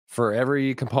for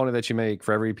every component that you make,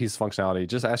 for every piece of functionality,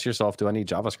 just ask yourself, do I need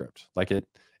JavaScript? Like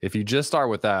if you just start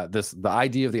with that, the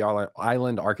idea of the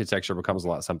island architecture becomes a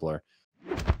lot simpler.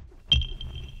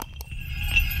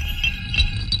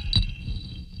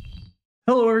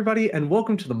 Hello, everybody, and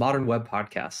welcome to the Modern Web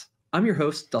Podcast. I'm your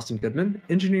host, Dustin Goodman,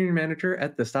 Engineering Manager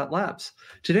at This.Labs.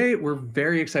 Today, we're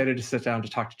very excited to sit down to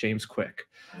talk to James Qwik.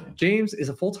 James is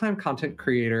a full-time content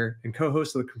creator and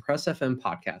co-host of the Compress FM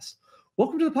podcast.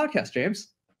 Welcome to the podcast, James.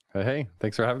 Hey,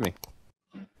 thanks for having me.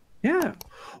 Yeah.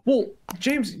 Well,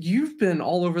 James, you've been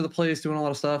all over the place doing a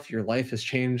lot of stuff. Your life has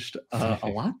changed a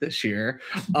lot this year.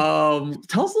 Tell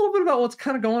us a little bit about what's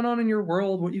kind of going on in your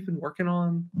world, what you've been working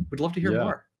on. We'd love to hear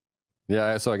more.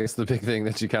 Yeah, so I guess the big thing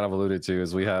that you kind of alluded to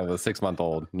is we have a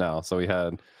 6-month-old now. So we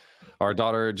had our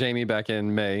daughter Jamie back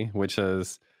in May, which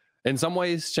has in some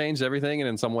ways changed everything, and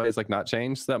in some ways like not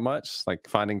changed that much. Like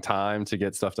finding time to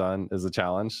get stuff done is a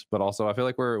challenge, but also I feel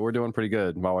like we're doing pretty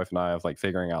good. My wife and I have like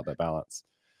figuring out that balance.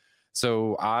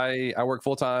 So I work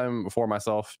full time for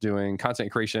myself doing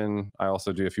content creation. I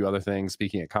also do a few other things,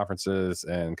 speaking at conferences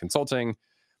and consulting.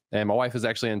 And my wife is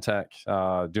actually in tech,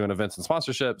 doing events and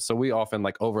sponsorships. So we often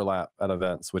like overlap at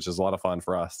events, which is a lot of fun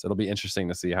for us. It'll be interesting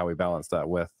to see how we balance that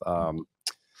with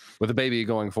a baby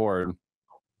going forward.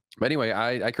 But anyway,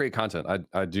 I create content.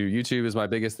 I do YouTube is my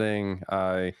biggest thing.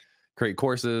 I create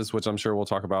courses, which I'm sure we'll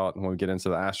talk about when we get into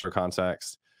the Astro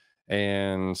context.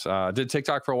 And did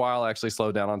TikTok for a while. I actually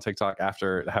slowed down on TikTok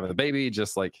after having the baby,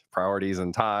 just like priorities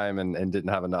and time, and didn't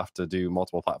have enough to do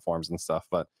multiple platforms and stuff.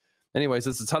 But anyways,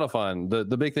 it's a ton of fun. The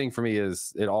big thing for me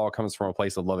is it all comes from a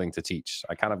place of loving to teach.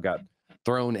 I kind of got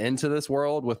thrown into this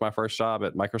world with my first job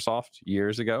at Microsoft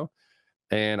years ago.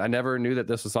 And I never knew that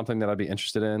this was something that I'd be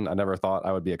interested in. I never thought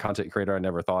I would be a content creator. I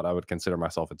never thought I would consider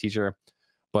myself a teacher.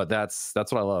 But that's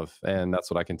what I love, and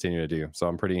that's what I continue to do. So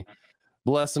I'm pretty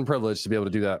blessed and privileged to be able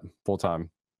to do that full time.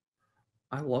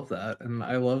 I love that. And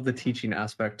I love the teaching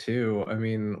aspect too. I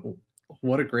mean,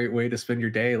 what a great way to spend your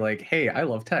day. Like, hey, I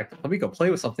love tech. Let me go play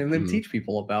with something and then teach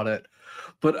people about it.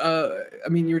 But I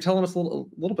mean, you were telling us a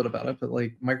little bit about it, but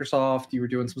like Microsoft, you were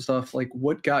doing some stuff. Like,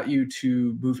 what got you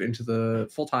to move into the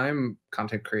full-time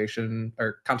content creation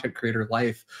or content creator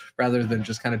life rather than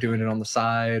just kind of doing it on the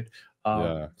side?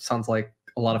 Sounds like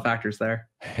a lot of factors there.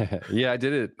 Yeah, I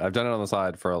did it. I've done it on the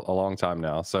side for a long time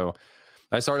now. So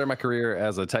I started my career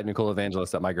as a technical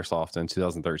evangelist at Microsoft in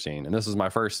 2013. And this was my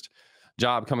first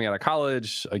job coming out of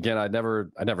college. Again, I'd never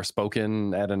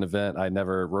spoken at an event. I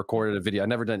never recorded a video. I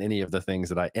never done any of the things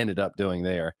that I ended up doing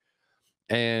there.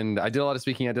 And I did a lot of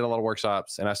speaking. I did a lot of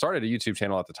workshops, and I started a YouTube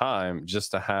channel at the time just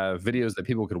to have videos that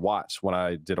people could watch when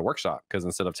I did a workshop. Because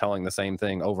instead of telling the same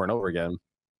thing over and over again,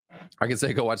 I can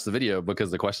say, go watch the video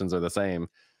because the questions are the same.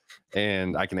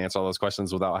 And I can answer all those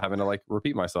questions without having to like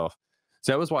repeat myself.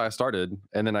 So that was why I started.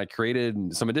 And then I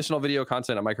created some additional video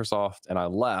content at Microsoft, and I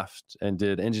left and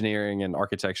did engineering and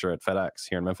architecture at FedEx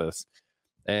here in Memphis.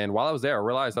 And while I was there, I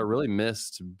realized I really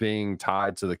missed being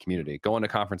tied to the community, going to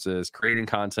conferences, creating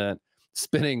content,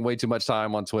 spending way too much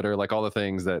time on Twitter, like all the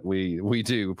things that we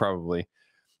do probably.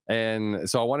 And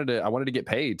so I wanted to get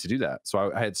paid to do that.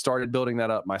 So I had started building that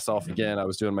up myself again. I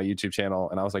was doing my YouTube channel,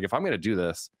 and I was like, if I'm going to do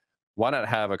this, why not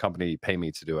have a company pay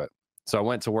me to do it? So I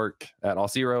went to work at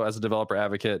Astro as a developer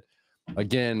advocate,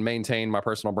 again, maintained my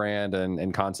personal brand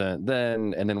and content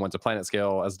and then went to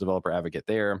PlanetScale as a developer advocate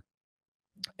there.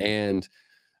 And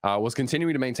was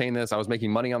continuing to maintain this. I was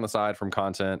making money on the side from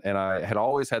content, and I had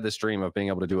always had this dream of being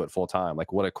able to do it full time.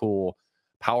 Like, what a cool,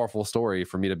 powerful story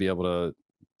for me to be able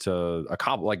to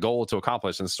accomplish, like goal to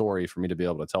accomplish, and story for me to be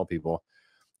able to tell people.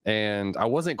 And I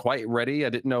wasn't quite ready. I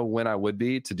didn't know when I would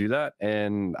be to do that.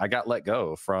 And I got let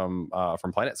go from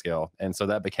PlanetScale. And so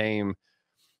that became,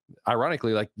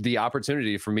 ironically, like the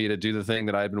opportunity for me to do the thing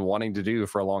that I had been wanting to do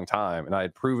for a long time. And I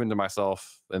had proven to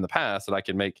myself in the past that I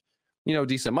could make,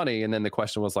 decent money. And then the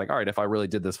question was like, all right, if I really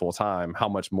did this full time, how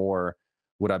much more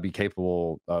would I be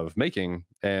capable of making?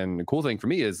 And the cool thing for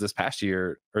me is this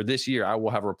year, I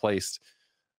will have replaced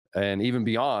and even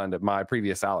beyond my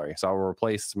previous salary. So I will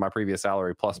replace my previous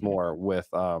salary plus more with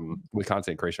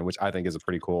content creation, which I think is a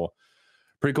pretty cool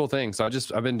thing. So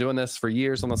I've been doing this for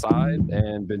years on the side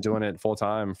and been doing it full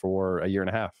time for a year and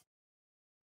a half.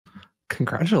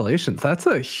 Congratulations. That's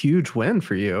a huge win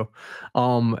for you.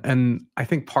 And I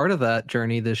think part of that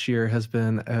journey this year has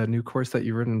been a new course that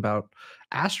you've written about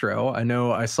Astro. I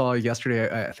know I saw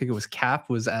yesterday, I think it was Cap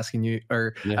was asking you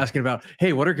or Yeah. asking about,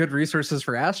 hey, what are good resources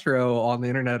for Astro on the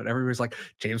internet? And everybody's like,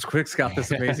 James Quick's got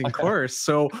this amazing course.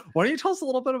 So why don't you tell us a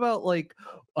little bit about like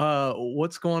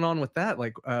what's going on with that?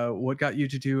 Like what got you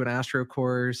to do an Astro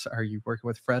course? Are you working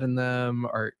with Fred and them?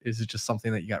 Or is it just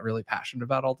something that you got really passionate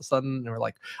about all of a sudden? And we're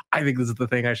like, I think this is the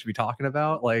thing I should be talking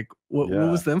about. Like what Yeah.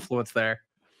 was the influence there?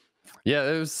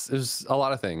 Yeah, it was a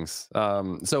lot of things.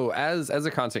 So as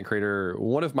a content creator,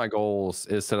 one of my goals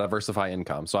is to diversify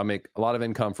income. So I make a lot of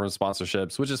income from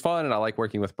sponsorships, which is fun, and I like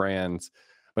working with brands,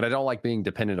 but I don't like being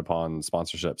dependent upon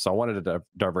sponsorships. So I wanted to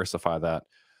diversify that.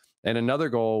 And another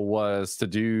goal was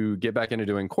to get back into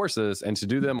doing courses and to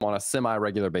do them on a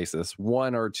semi-regular basis,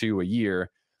 one or two a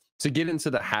year, to get into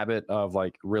the habit of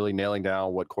like really nailing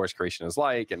down what course creation is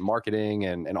like and marketing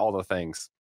and all the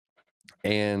things.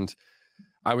 And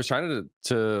I was trying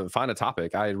to find a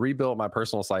topic. I had rebuilt my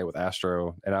personal site with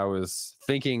Astro, and I was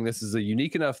thinking this is a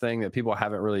unique enough thing that people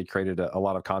haven't really created a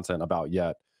lot of content about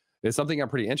yet. It's something I'm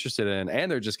pretty interested in,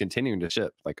 and they're just continuing to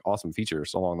ship like awesome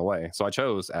features along the way. So I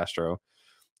chose Astro,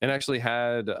 and actually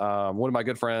had one of my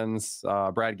good friends,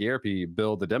 Brad Gierpe,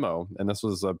 build the demo. And this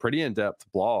was a pretty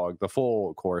in-depth blog. The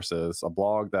full course is a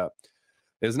blog that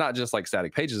is not just like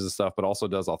static pages and stuff, but also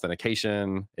does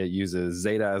authentication. It uses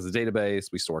Zeta as a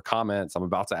database. We store comments. I'm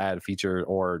about to add feature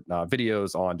or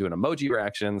videos on doing emoji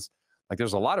reactions. Like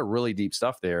there's a lot of really deep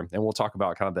stuff there. And we'll talk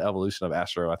about kind of the evolution of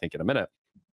Astro, I think, in a minute.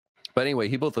 But anyway,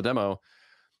 he built the demo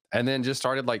and then just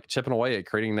started like chipping away at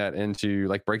creating that into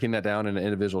like breaking that down into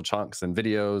individual chunks and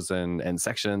videos and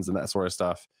sections and that sort of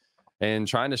stuff, and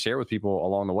trying to share with people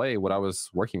along the way what I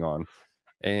was working on.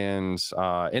 And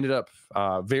ended up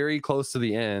very close to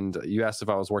the end. You asked if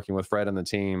I was working with Fred and the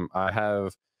team.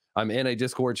 I'm in a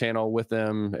Discord channel with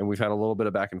them, and we've had a little bit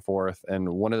of back and forth. And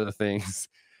one of the things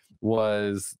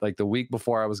was like the week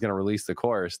before I was going to release the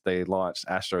course, they launched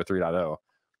Astro 3.0,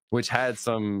 which had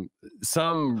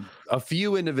a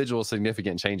few individual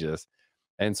significant changes.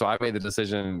 And so I made the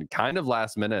decision kind of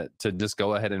last minute to just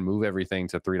go ahead and move everything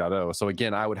to 3.0. So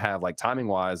again, I would have like timing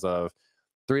wise of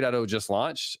 3.0 just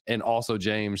launched, and also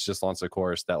James just launched a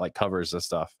course that like covers this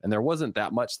stuff. And there wasn't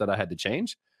that much that I had to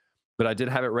change, but I did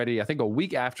have it ready. I think a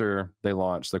week after they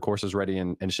launched, the course is ready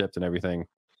and shipped and everything.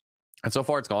 And so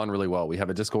far it's gone really well. We have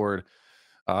a Discord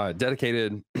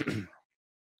dedicated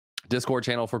Discord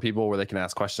channel for people where they can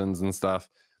ask questions and stuff.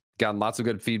 Gotten lots of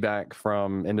good feedback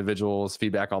from individuals,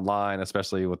 feedback online,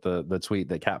 especially with the tweet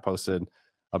that Kat posted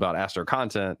about Astro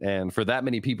content. And for that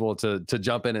many people to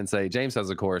jump in and say James has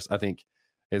a course, I think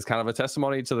is kind of a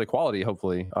testimony to the quality,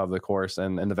 hopefully, of the course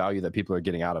and the value that people are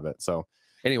getting out of it. So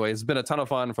anyway, it's been a ton of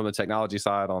fun from the technology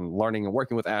side on learning and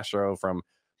working with Astro, from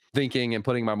thinking and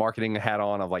putting my marketing hat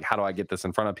on of like, how do I get this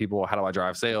in front of people? How do I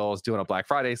drive sales? Doing a Black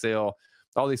Friday sale,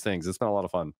 all these things. It's been a lot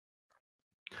of fun.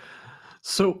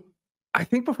 So I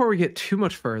think before we get too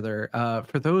much further,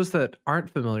 for those that aren't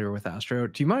familiar with Astro,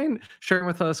 do you mind sharing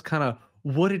with us kind of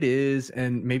what it is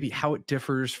and maybe how it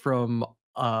differs from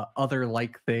other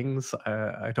like things?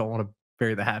 I don't want to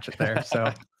bury the hatchet there.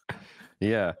 So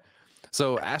Yeah.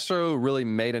 So Astro really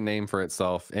made a name for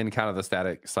itself in kind of the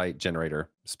static site generator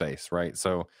space, right?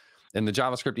 So in the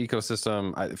JavaScript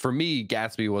ecosystem, for me,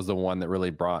 Gatsby was the one that really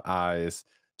brought eyes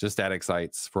to static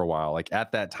sites for a while. Like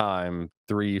at that time,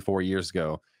 3-4 years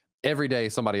ago, every day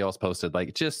somebody else posted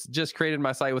like just created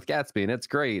my site with Gatsby and it's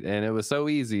great and it was so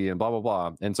easy and blah blah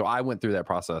blah. And so I went through that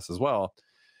process as well.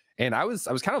 And I was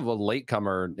kind of a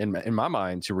latecomer in my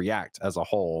mind to React as a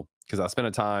whole, because I spent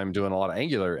a time doing a lot of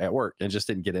Angular at work and just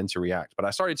didn't get into React. But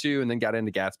I started to, and then got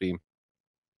into Gatsby,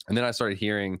 and then I started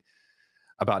hearing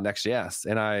about Next.js,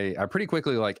 and I pretty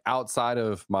quickly, like outside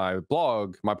of my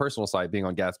blog, my personal site being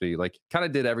on Gatsby, like kind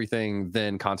of did everything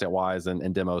then content wise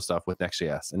and demo stuff with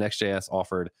Next.js. And Next.js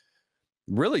offered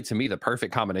really to me the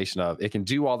perfect combination of it can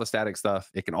do all the static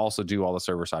stuff, it can also do all the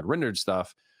server side rendered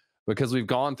stuff, because we've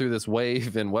gone through this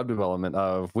wave in web development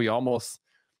of we almost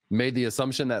made the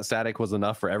assumption that static was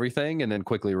enough for everything and then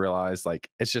quickly realized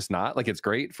like it's just not. Like it's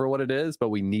great for what it is, but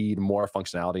we need more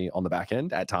functionality on the back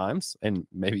end at times, and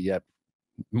maybe yet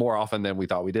more often than we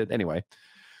thought we did anyway.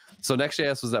 So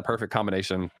Next.js was that perfect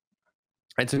combination.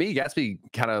 And to me, Gatsby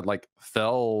kind of like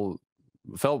fell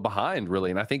behind really,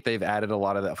 and I think they've added a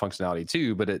lot of that functionality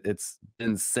too, but it's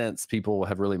been since people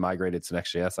have really migrated to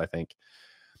Next.js, I think.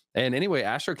 And anyway,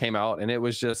 Astro came out, and it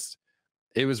was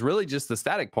really just the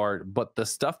static part, but the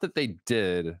stuff that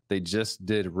they just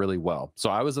did really well. So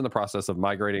I was in the process of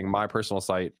migrating my personal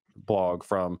site blog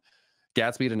from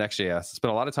Gatsby to Next.js.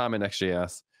 Spent a lot of time in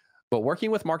Next.js. But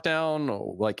working with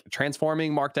Markdown, like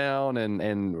transforming Markdown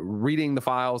and reading the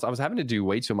files, I was having to do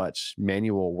way too much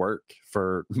manual work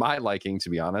for my liking, to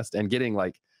be honest. And getting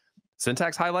like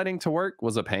syntax highlighting to work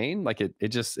was a pain. Like it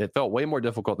felt way more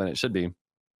difficult than it should be.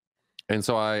 And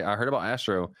so I heard about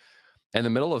Astro in the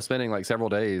middle of spending like several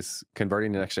days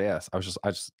converting to Next.js.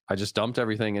 I just dumped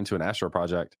everything into an Astro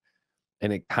project,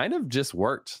 and it kind of just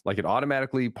worked. Like it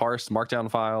automatically parsed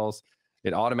Markdown files.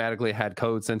 It automatically had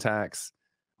code syntax.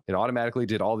 It automatically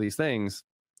did all these things.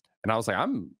 And I was like,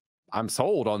 I'm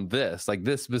sold on this, like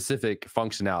this specific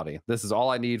functionality. This is all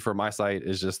I need for my site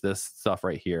is just this stuff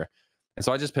right here. And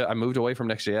so I moved away from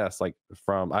Next.js. Like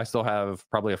I still have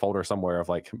probably a folder somewhere of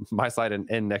like my site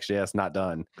in Next.js not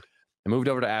done. I moved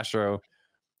over to Astro,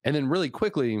 and then really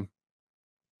quickly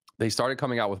they started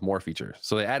coming out with more features.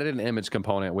 So they added an image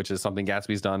component, which is something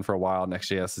Gatsby's done for a while.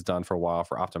 Next.js has done for a while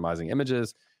for optimizing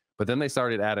images, but then they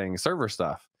started adding server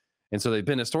stuff. And so they've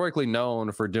been historically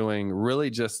known for doing really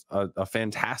just a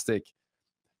fantastic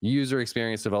user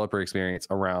experience, developer experience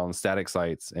around static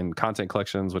sites and content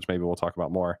collections, which maybe we'll talk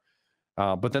about more.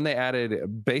 But then they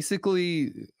added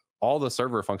basically all the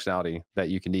server functionality that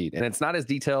you can need. And it's not as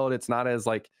detailed. It's not as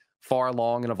like far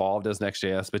along and evolved as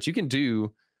Next.js, but you can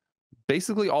do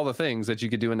basically all the things that you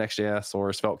could do in Next.js or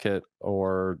SvelteKit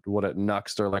or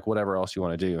Nuxt or like whatever else you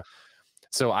want to do.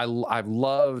 So I've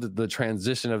loved the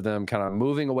transition of them kind of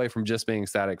moving away from just being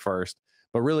static first,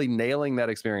 but really nailing that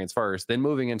experience first, then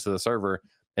moving into the server.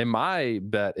 And my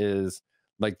bet is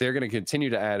like they're going to continue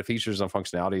to add features and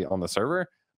functionality on the server,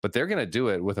 but they're going to do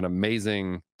it with an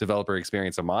amazing developer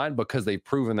experience in mind because they've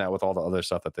proven that with all the other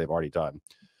stuff that they've already done.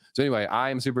 So anyway, I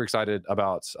am super excited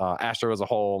about Astro as a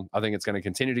whole. I think it's going to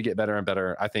continue to get better and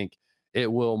better. I think it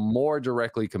will more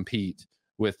directly compete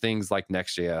with things like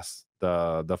Next.js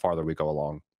the farther we go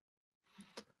along.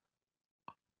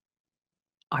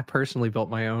 I personally built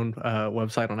my own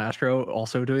website on Astro,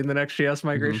 also doing the Next.js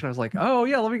migration. I was like, oh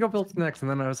yeah, let me go build Next.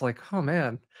 And then I was like, oh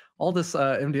man, all this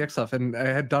MDX stuff. And I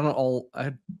had done a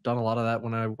lot of that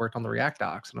when I worked on the React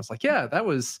docs. And I was like, yeah, that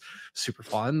was super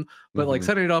fun. But like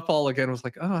setting it up all again was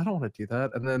like, oh, I don't want to do that.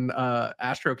 And then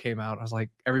Astro came out. I was like,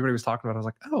 everybody was talking about it. I was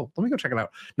like, oh, let me go check it out.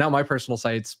 Now my personal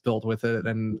site's built with it,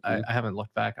 and I haven't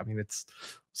looked back. I mean, it's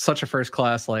such a first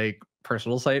class like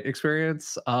personal site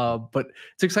experience, but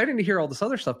it's exciting to hear all this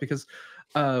other stuff because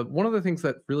one of the things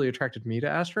that really attracted me to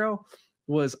Astro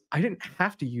was I didn't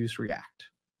have to use React,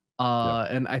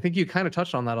 and I think you kind of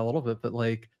touched on that a little bit, but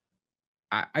like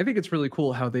I think it's really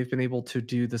cool how they've been able to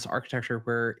do this architecture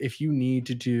where if you need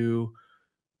to do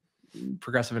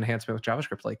progressive enhancement with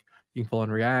JavaScript, like you can pull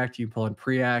in React, you can pull in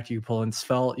Preact, you can pull in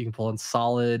Svelte, you can pull in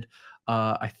Solid.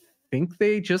 I think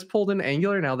they just pulled in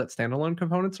Angular now that standalone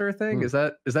components are a thing. Is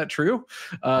that true?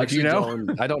 Do you know?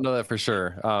 I don't know that for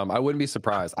sure. I wouldn't be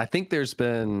surprised. I think there's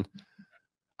been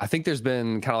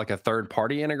kind of like a third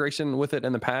party integration with it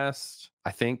in the past.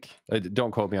 I think,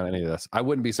 don't quote me on any of this. I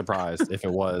wouldn't be surprised if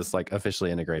it was like officially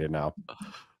integrated now.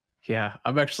 Yeah,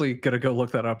 I'm actually gonna go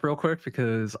look that up real quick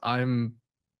because I'm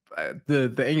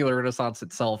the Angular Renaissance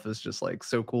itself is just like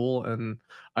so cool, and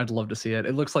I'd love to see it.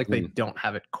 It looks like they don't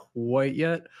have it quite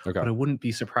yet, but I wouldn't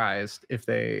be surprised if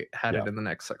they had it in the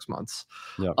next 6 months.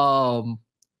 But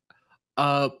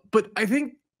I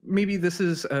think maybe this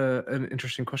is an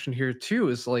interesting question here too,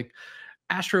 is like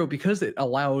Astro, because it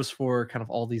allows for kind of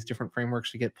all these different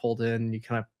frameworks to get pulled in, you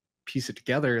kind of piece it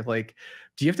together. Like,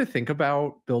 do you have to think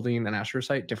about building an Astro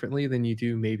site differently than you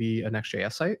do maybe a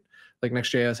Next.js site? Like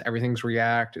Next.js, everything's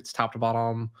React, it's top to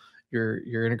bottom.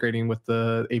 You're integrating with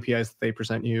the APIs that they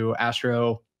present you.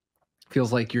 Astro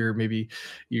feels like you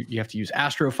have to use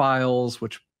Astro files,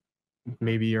 which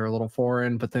maybe are a little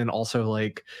foreign, but then also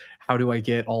like, how do I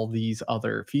get all these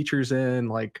other features in?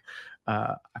 Like,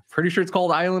 I'm pretty sure it's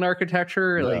called island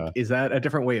architecture. Yeah. Like, is that a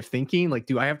different way of thinking? Like,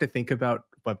 do I have to think about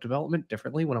web development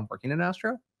differently when I'm working in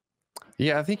Astro?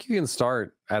 Yeah, I think you can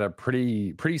start at a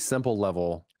pretty simple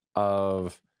level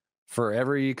of, for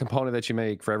every component that you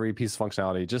make, for every piece of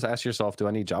functionality, just ask yourself, do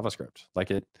I need JavaScript?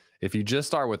 Like if you just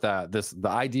start with that, the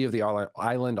idea of the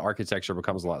island architecture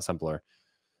becomes a lot simpler.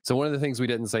 So one of the things we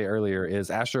didn't say earlier is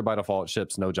Astro by default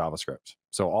ships no JavaScript.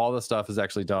 So all the stuff is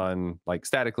actually done like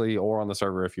statically or on the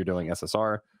server if you're doing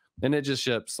SSR. And it just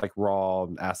ships like raw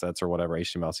assets or whatever,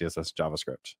 HTML, CSS,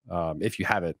 JavaScript, if you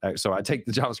have it. So I take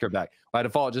the JavaScript back. By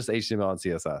default, just HTML and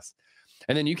CSS.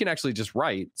 And then you can actually just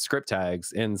write script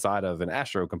tags inside of an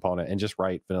Astro component and just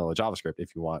write vanilla JavaScript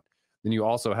if you want. Then you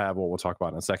also have what we'll talk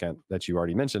about in a second that you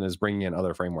already mentioned is bringing in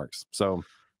other frameworks. So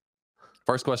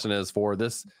first question is, for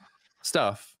this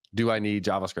stuff, do I need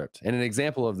JavaScript? And an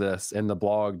example of this in the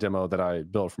blog demo that I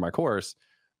built for my course,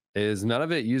 is none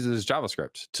of it uses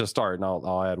JavaScript to start. And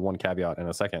I'll add one caveat in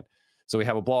a second. So we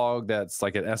have a blog that's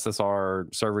like an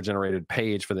SSR server generated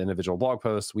page for the individual blog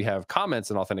posts. We have comments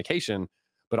and authentication,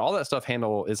 but all that stuff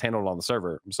is handled on the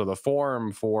server. So the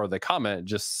form for the comment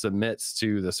just submits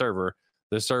to the server.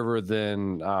 The server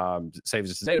then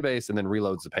saves it to the database and then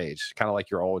reloads the page, kind of like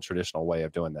your old traditional way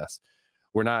of doing this.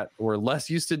 We're less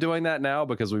used to doing that now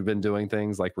because we've been doing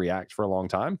things like React for a long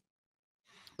time,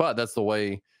 but that's the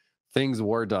way things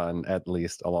were done, at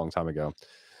least a long time ago.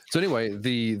 So anyway,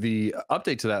 the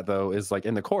update to that though is like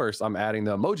in the course, I'm adding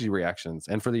the emoji reactions.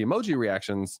 And for the emoji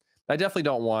reactions, I definitely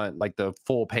don't want like the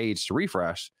full page to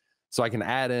refresh. So I can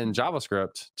add in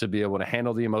JavaScript to be able to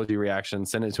handle the emoji reaction,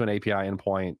 send it to an API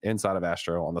endpoint inside of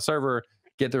Astro on the server,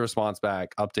 get the response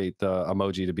back, update the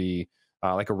emoji to be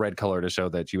like a red color to show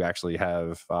that you actually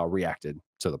have reacted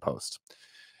to the post.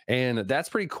 And that's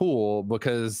pretty cool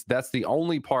because that's the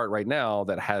only part right now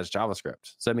that has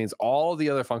JavaScript. So that means all the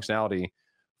other functionality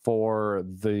for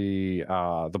the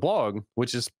blog,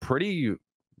 which is pretty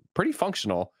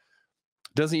functional,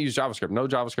 doesn't use JavaScript. No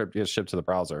JavaScript gets shipped to the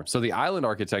browser. So the island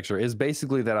architecture is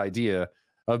basically that idea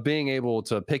of being able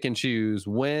to pick and choose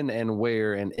when and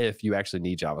where and if you actually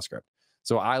need JavaScript.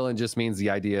 So island just means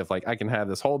the idea of like, I can have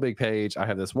this whole big page. I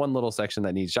have this one little section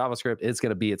that needs JavaScript. It's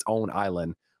going to be its own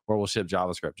island where we'll ship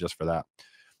JavaScript just for that.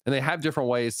 And they have different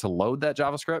ways to load that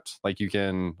JavaScript. Like you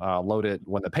can load it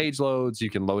when the page loads.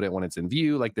 You can load it when it's in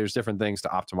view. Like there's different things to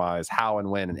optimize how and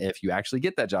when and if you actually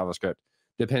get that JavaScript,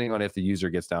 depending on if the user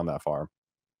gets down that far.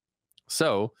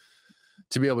 So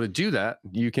to be able to do that,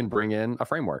 you can bring in a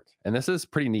framework. And this is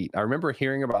pretty neat. I remember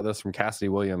hearing about this from Cassidy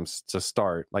Williams to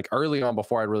start, like early on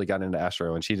before I really got into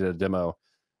Astro, and she did a demo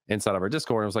inside of our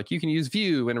Discord. And it was like, you can use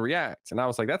Vue and React. And I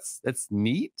was like, that's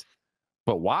neat,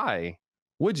 but why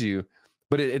would you?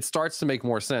 But it starts to make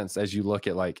more sense as you look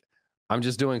at like, I'm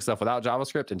just doing stuff without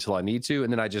JavaScript until I need to,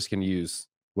 and then I just can use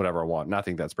whatever I want. And I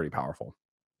think that's pretty powerful.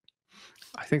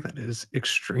 I think that is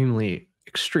extremely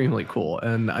cool.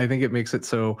 And I think it makes it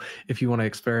so if you want to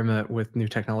experiment with new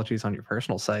technologies on your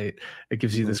personal site, it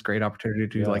gives you this great opportunity to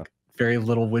do like very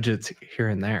little widgets here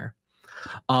and there.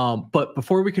 But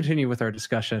before we continue with our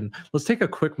discussion, let's take a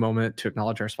quick moment to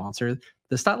acknowledge our sponsor,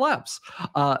 This.Labs.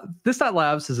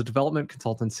 This.Labs is a development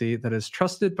consultancy that is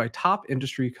trusted by top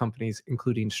industry companies,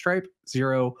 including Stripe,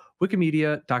 Xero,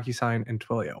 Wikimedia, DocuSign, and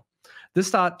Twilio.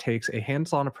 This takes a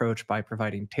hands-on approach by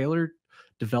providing tailored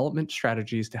development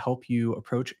strategies to help you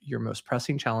approach your most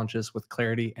pressing challenges with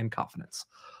clarity and confidence.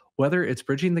 Whether it's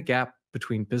bridging the gap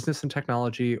between business and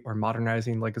technology or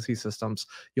modernizing legacy systems,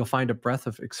 you'll find a breadth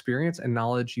of experience and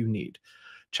knowledge you need.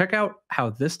 Check out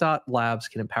how This.Labs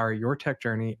can empower your tech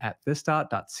journey at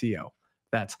this.co.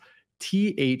 That's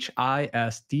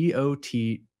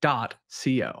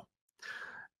THISDOT.co.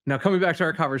 Now, coming back to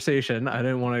our conversation, I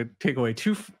didn't want to take away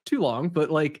too long, but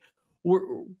like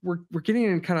we're getting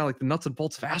in kind of like the nuts and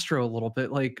bolts of Astro a little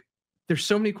bit. Like there's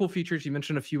so many cool features. You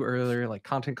mentioned a few earlier, like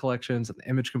content collections and the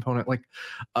image component. Like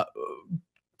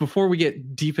before we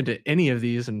get deep into any of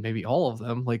these and maybe all of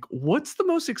them, like what's the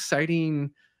most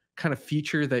exciting kind of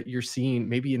feature that you're seeing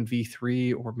maybe in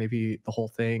V3 or maybe the whole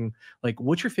thing? Like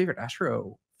what's your favorite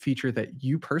Astro feature that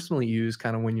you personally use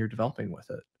kind of when you're developing with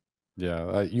it?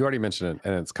 Yeah, you already mentioned it,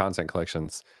 and it's content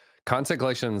collections. Content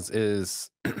collections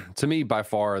is, to me, by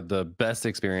far the best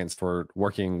experience for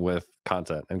working with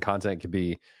content. And content could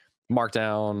be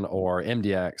Markdown or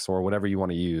MDX or whatever you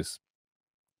want to use.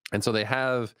 And so they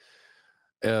have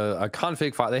a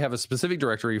config file. They have a specific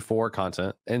directory for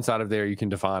content. Inside of there, you can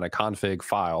define a config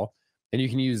file, and you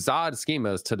can use Zod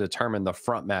schemas to determine the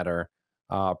front matter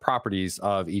properties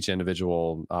of each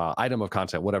individual item of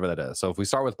content, whatever that is. So if we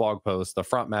start with blog posts, the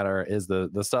front matter is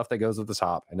the stuff that goes at the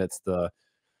top, and it's the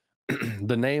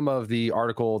the name of the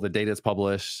article, the date it's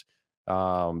published,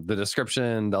 the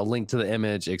description, the link to the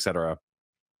image, etc.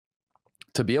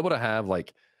 To be able to have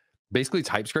like basically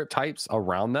TypeScript types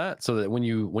around that, so that when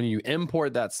you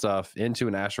import that stuff into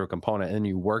an Astro component and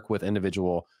you work with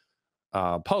individual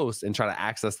posts and try to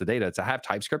access the data, to have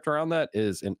TypeScript around that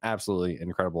is an absolutely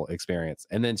incredible experience.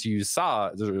 And then to use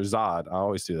Zod, I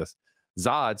always do this,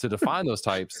 Zod to define those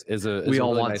types is a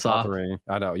really nice authoring.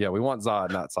 I know, yeah, we want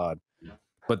Zod, not Zod,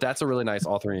 but that's a really nice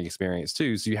authoring experience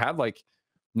too. So you have like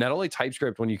not only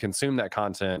TypeScript when you consume that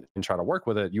content and try to work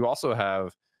with it, you also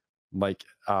have like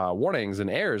warnings and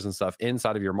errors and stuff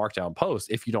inside of your Markdown post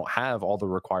if you don't have all the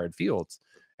required fields.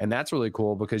 And that's really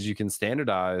cool because you can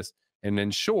standardize and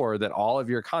ensure that all of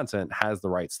your content has the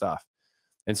right stuff.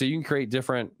 And so you can create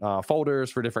different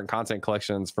folders for different content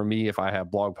collections. For me, if I have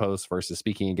blog posts versus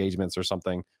speaking engagements or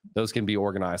something, those can be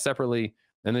organized separately.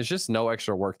 And there's just no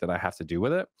extra work that I have to do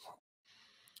with it.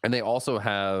 And they also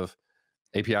have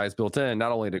APIs built in,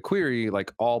 not only to query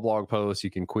like all blog posts,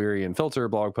 you can query and filter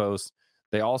blog posts.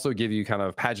 They also give you kind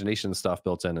of pagination stuff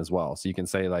built in as well. So you can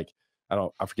say like,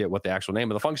 I forget what the actual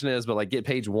name of the function is, but like get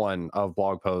page 1 of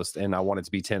blog post and I want it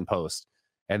to be 10 posts.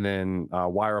 And then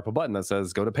wire up a button that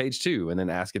says go to page 2 and then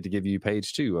ask it to give you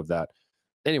page 2 of that.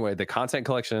 Anyway, the content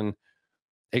collection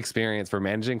experience for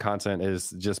managing content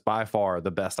is just by far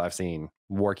the best I've seen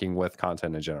working with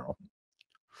content in general.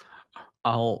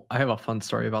 I have a fun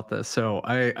story about this. So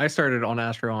I started on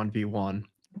Astro on V1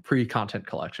 pre-content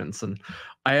collections, and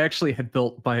I actually had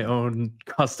built my own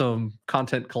custom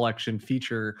content collection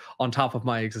feature on top of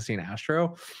my existing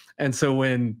Astro. And so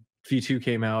when V2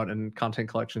 came out and content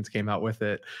collections came out with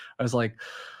it, I was like,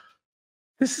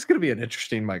 this is going to be an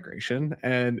interesting migration.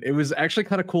 And it was actually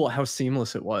kind of cool how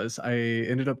seamless it was. I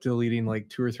ended up deleting like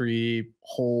 2 or 3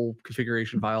 whole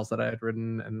configuration files that I had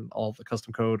written and all the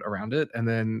custom code around it. And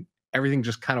then everything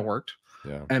just kind of worked.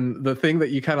 Yeah. And the thing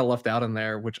that you kind of left out in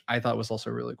there, which I thought was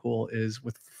also really cool, is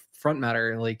with front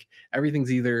matter, like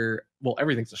everything's either, well,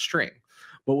 everything's a string.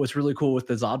 But what's really cool with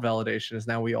the Zod validation is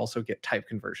now we also get type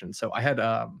conversion. So I had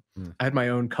my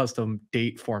own custom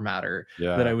date formatter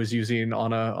that I was using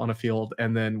on a field,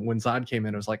 and then when Zod came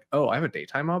in, it was like, oh, I have a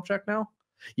datetime object now.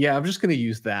 Yeah, I'm just going to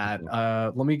use that.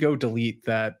 Let me go delete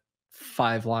that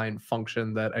 5-line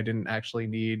function that I didn't actually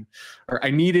need, or I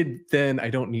needed then,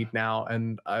 I don't need now.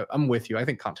 And I'm with you. I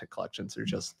think content collections are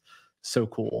just so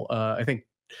cool. I think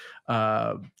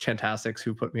Chantastics,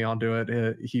 who put me onto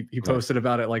it, he posted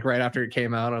about it like right after it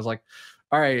came out. I was like,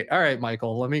 all right,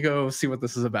 Michael, let me go see what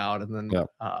this is about. And then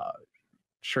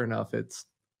sure enough, it's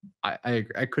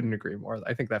I couldn't agree more.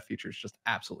 I think that feature is just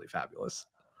absolutely fabulous.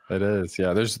 It is.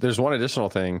 Yeah. There's one additional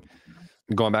thing,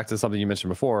 going back to something you mentioned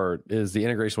before, is the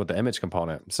integration with the image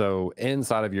component. So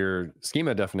inside of your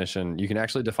schema definition, you can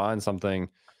actually define something,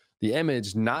 the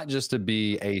image, not just to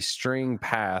be a string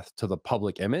path to the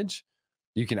public image.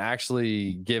 You can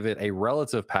actually give it a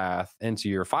relative path into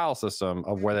your file system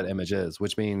of where that image is,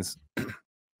 which means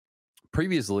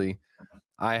previously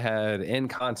I had in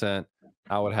content,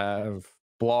 I would have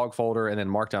blog folder and then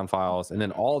markdown files, and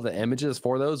then all the images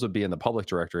for those would be in the public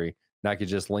directory. And I could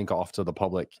just link off to the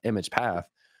public image path.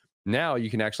 Now you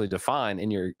can actually define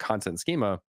in your content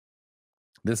schema,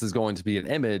 this is going to be an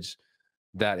image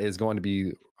that is going to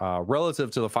be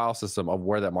relative to the file system of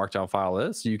where that markdown file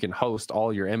is. So you can host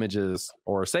all your images,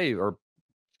 or save,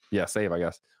 I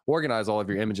guess, organize all of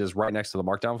your images right next to the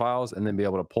markdown files, and then be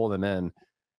able to pull them in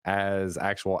as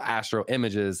actual Astro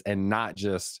images and not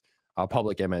just a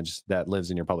public image that lives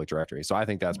in your public directory. So I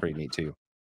think that's pretty neat too.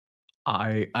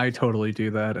 I totally do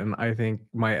that, and I think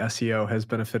my SEO has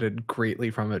benefited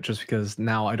greatly from it, just because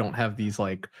now I don't have these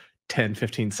like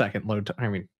 10-15 second load I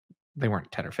mean, they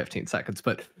weren't 10 or 15 seconds,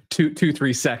 but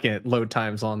 2-3 second load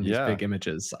times on these big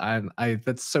images. I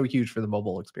that's so huge for the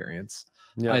mobile experience.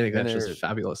 I think that's just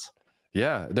fabulous.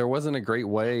 Yeah, there wasn't a great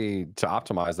way to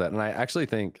optimize that. And I actually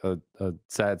think a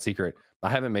sad secret, I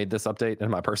haven't made this update in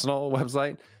my personal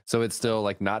website, so it's still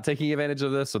like not taking advantage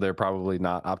of this. So they're probably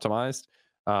not optimized,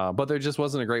 but there just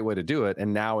wasn't a great way to do it.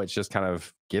 And now it's just kind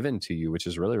of given to you, which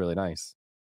is really, really nice.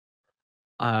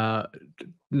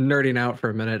 Nerding out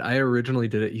for a minute, I originally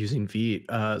did it using Vite.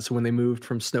 So when they moved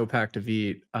from Snowpack to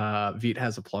Vite, Vite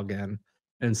has a plugin,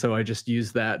 and so I just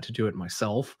used that to do it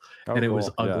myself. And it was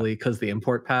ugly because the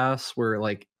import paths were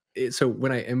like, so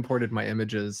when I imported my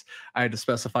images, I had to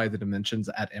specify the dimensions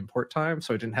at import time,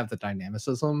 so I didn't have the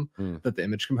dynamicism that the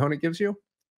image component gives you.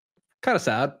 Kind of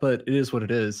sad, but it is what it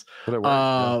is. But it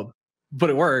worked, but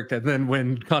it worked. And then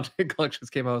when content collections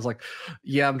came out, I was like,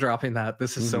 yeah, I'm dropping that.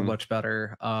 This is so much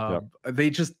better. They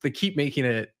keep making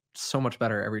it so much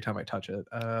better every time I touch it.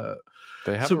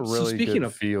 They have a really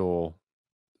good feel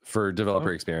for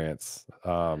developer experience.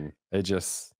 I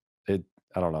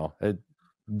don't know.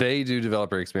 They do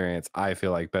developer experience, I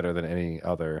feel like, better than any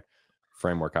other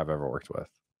framework I've ever worked with.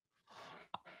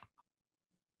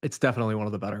 It's definitely one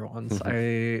of the better ones.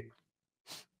 I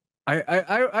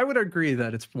would agree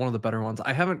that it's one of the better ones.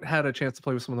 I haven't had a chance to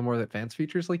play with some of the more advanced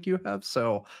features like you have,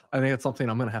 so I think it's something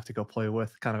I'm going to have to go play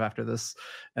with kind of after this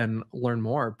and learn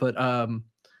more. But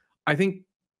I think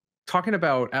talking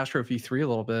about Astro V3 a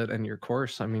little bit and your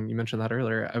course, I mean, you mentioned that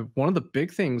earlier. One of the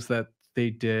big things that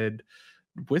they did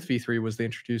with V3 was they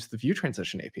introduced the view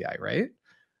transition API, right?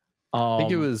 I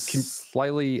think it was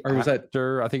slightly or was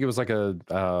after. I think it was like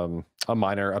a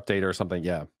minor update or something.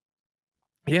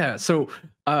 Yeah, so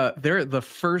they're the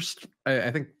first. I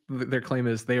think their claim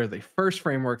is they are the first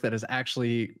framework that has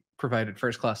actually provided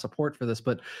first class support for this,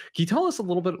 but can you tell us a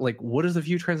little bit like what is the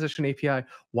Vue Transition API?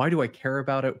 Why do I care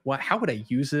about it? How would I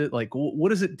use it? Like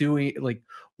what is it doing? Like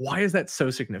why is that so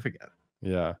significant?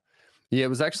 Yeah. Yeah, it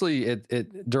was actually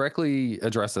it directly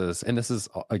addresses, and this is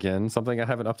again something I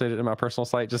haven't updated in my personal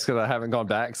site just because I haven't gone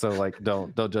back. So like,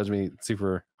 don't judge me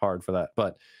super hard for that.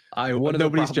 But I one of the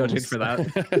nobody's judging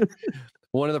problems, for that.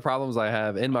 one of the problems I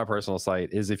have in my personal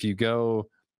site is if you go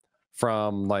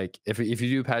from like if you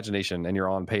do pagination and you're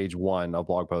on page 1 of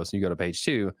blog post and you go to page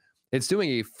 2, it's doing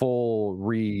a full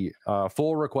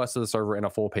request to the server and a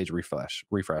full page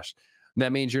refresh.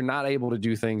 That means you're not able to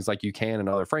do things like you can in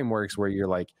other frameworks where you're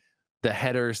like the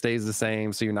header stays the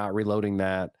same, so you're not reloading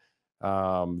that.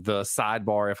 The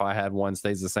sidebar, if I had one,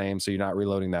 stays the same, so you're not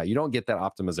reloading that. You don't get that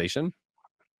optimization,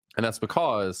 and that's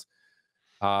because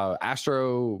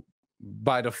Astro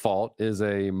by default is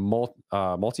a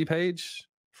multi-page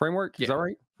framework. Is that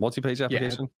right? Multi-page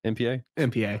application, MPA.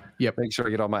 MPA. Yep. Make sure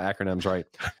I get all my acronyms right.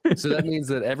 So that means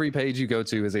that every page you go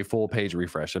to is a full page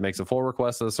refresh. It makes a full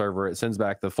request to the server. It sends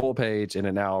back the full page, and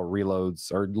it now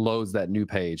reloads or loads that new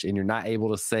page. And you're not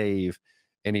able to save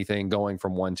anything going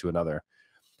from one to another.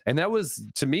 And that was,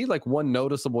 to me, like one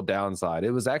noticeable downside.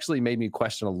 It was actually made me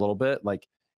question a little bit. Like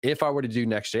if I were to do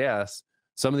Next.js,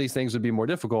 some of these things would be more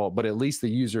difficult, but at least the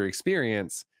user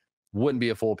experience wouldn't be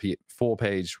a full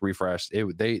page refresh.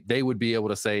 They would be able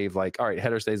to save like, all right,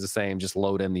 header stays the same, just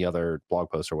load in the other blog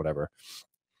post or whatever.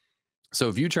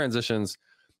 So Vue Transitions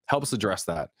helps address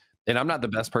that. And I'm not the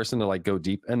best person to like go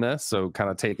deep in this, so kind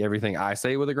of take everything I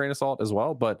say with a grain of salt as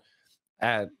well. But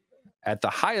at the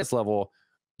highest level,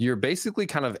 you're basically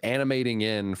kind of animating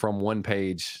in from one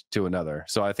page to another.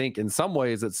 So I think in some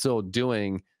ways it's still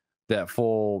doing that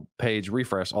full page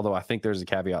refresh, although I think there's a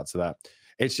caveat to that.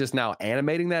 It's just now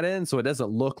animating that in, so it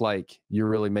doesn't look like you're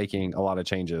really making a lot of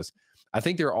changes. I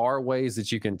think there are ways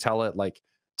that you can tell it like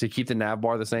to keep the nav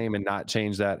bar the same and not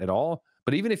change that at all.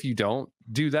 But even if you don't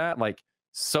do that, like,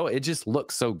 so it just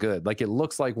looks so good. Like it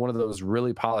looks like one of those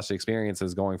really polished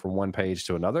experiences going from one page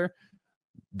to another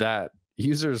that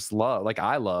users love, like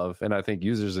I love, and I think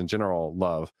users in general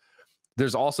love.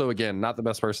 There's also, again, not the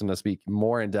best person to speak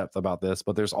more in depth about this,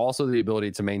 but there's also the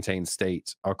ability to maintain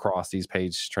state across these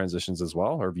page transitions as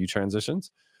well, or Vue transitions.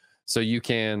 So you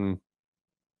can,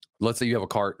 let's say you have a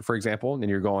cart, for example, and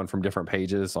you're going from different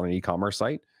pages on an e-commerce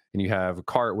site, and you have a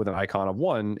cart with an icon of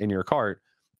 1 in your cart.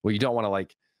 Well, you don't want to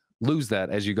like lose that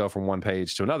as you go from one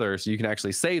page to another. So you can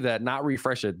actually save that, not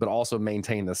refresh it, but also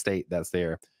maintain the state that's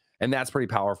there. And that's pretty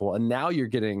powerful. And now you're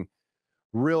getting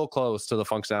real close to the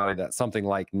functionality that something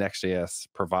like Next.js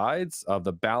provides of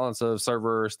the balance of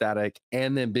server, static,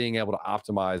 and then being able to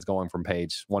optimize going from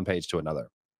one page to another.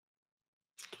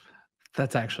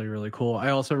 That's actually really cool. I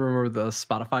also remember the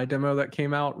Spotify demo that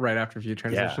came out right after Vue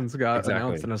Transitions got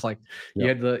announced, and it's like you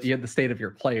had the state of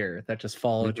your player that just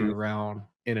followed you around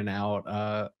in and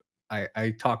out.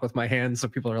 I talk with my hands, so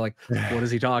people are like, "What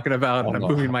is he talking about?" And I'm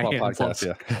moving my hands.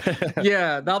 Podcast,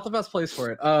 yeah, not the best place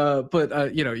for it.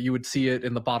 But you know, you would see it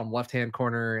in the bottom left-hand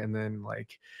corner, and then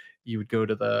like you would go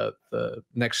to the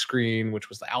next screen, which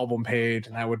was the album page,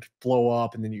 and that would blow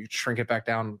up, and then you shrink it back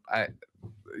down.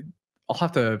 I'll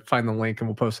have to find the link and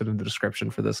we'll post it in the description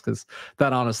for this because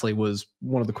that honestly was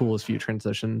one of the coolest Vue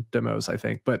transition demos, I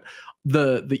think. But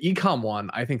the ecom one,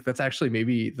 I think that's actually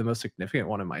maybe the most significant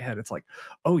one in my head. It's like,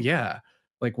 oh yeah,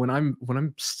 like when I'm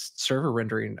server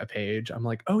rendering a page, I'm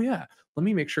like, oh yeah, let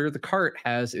me make sure the cart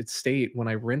has its state when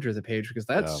I render the page because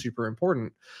that's super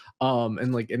important.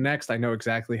 And like in Next, I know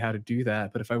exactly how to do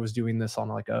that. But if I was doing this on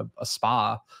like a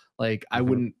spa, like I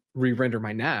wouldn't re-render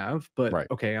my nav,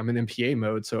 but okay, I'm in MPA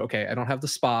mode, so okay, I don't have the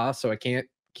spa, so I can't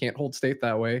hold state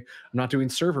that way. I'm not doing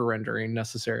server rendering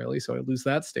necessarily, so I lose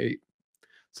that state.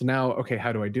 So now, okay,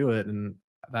 how do I do it? And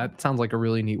that sounds like a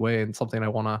really neat way and something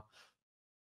I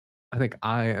think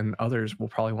I and others will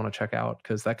probably want to check out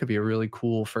because that could be a really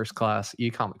cool first class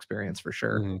ecom experience for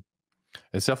sure.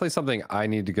 It's definitely something I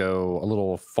need to go a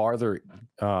little farther,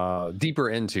 deeper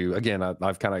into. Again,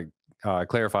 I've kind of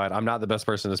clarified I'm not the best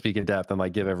person to speak in depth and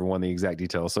like give everyone the exact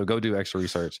details, so go do extra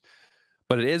research.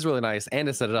 But it is really nice, and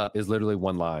to set it up is literally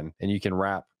one line, and you can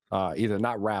wrap either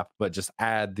not wrap but just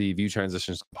add the Vue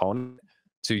transitions component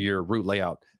to your root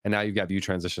layout, and now you've got Vue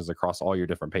transitions across all your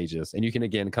different pages, and you can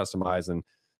again customize and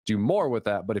do more with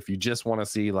that. But if you just want to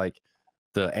see like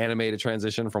the animated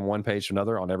transition from one page to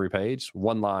another on every page,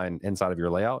 one line inside of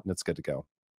your layout, and it's good to go.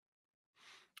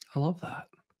 I love that.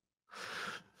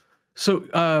 So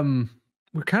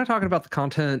we're kind of talking about the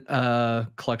content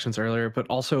collections earlier, but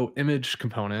also image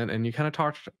component. And you kind of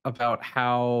talked about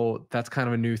how that's kind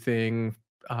of a new thing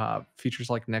features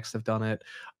like Next have done it.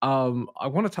 I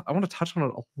want to touch on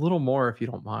it a little more if you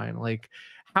don't mind. Like,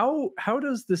 how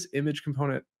does this image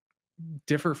component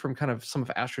differ from kind of some of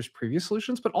Astro's previous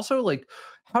solutions, but also like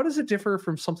how does it differ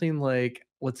from something like,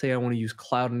 let's say I want to use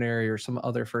Cloudinary or some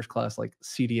other first class like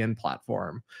CDN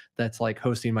platform that's like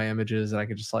hosting my images and I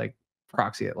could just like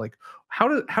proxy it. Like how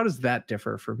does that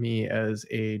differ for me as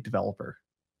a developer?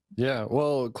 Yeah,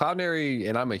 well, Cloudinary,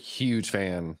 and I'm a huge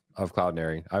fan of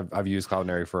Cloudinary. I've used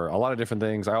Cloudinary for a lot of different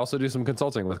things. I also do some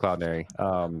consulting with Cloudinary.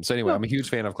 So anyway, Oh, I'm a huge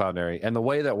fan of Cloudinary, and the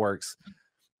way that works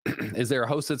is they're a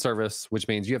hosted service, which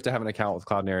means you have to have an account with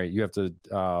Cloudinary. You have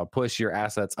to push your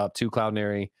assets up to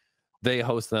Cloudinary. They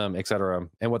host them, etc.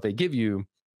 And what they give you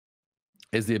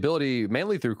is the ability,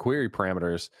 mainly through query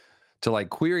parameters, to like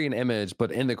query an image,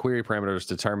 but in the query parameters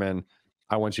determine,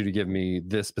 I want you to give me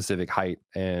this specific height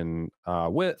and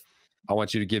width. I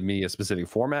want you to give me a specific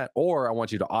format, or I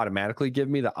want you to automatically give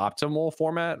me the optimal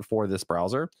format for this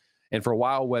browser. And for a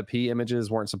while, WebP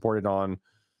images weren't supported on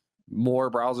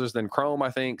more browsers than Chrome,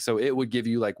 I think. So it would give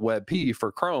you like WebP for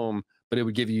Chrome, but it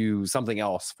would give you something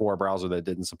else for a browser that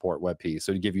didn't support WebP.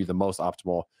 So to give you the most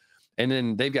optimal. And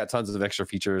then they've got tons of extra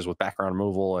features with background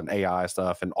removal and AI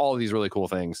stuff and all of these really cool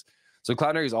things. So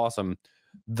Cloudinary is awesome.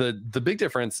 The big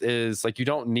difference is like you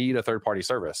don't need a third party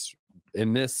service.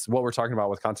 In this, what we're talking about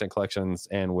with content collections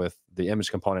and with the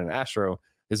image component in Astro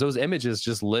is those images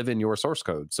just live in your source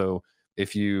code. So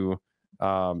if you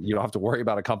you don't have to worry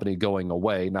about a company going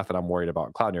away. Not that I'm worried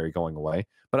about Cloudinary going away,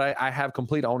 but I have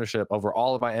complete ownership over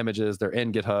all of my images. They're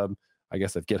in GitHub. I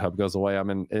guess if GitHub goes away, I'm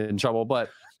in trouble. But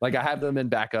like I have them in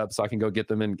backup, so I can go get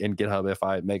them in GitHub if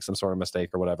I make some sort of mistake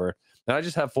or whatever. And I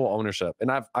just have full ownership. And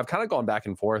I've kind of gone back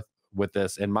and forth with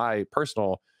this in my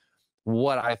personal,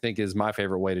 what I think is my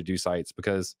favorite way to do sites,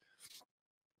 because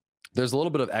there's a little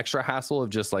bit of extra hassle of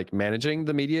just like managing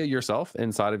the media yourself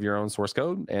inside of your own source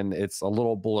code. And it's a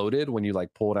little bloated when you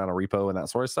like pull down a repo and that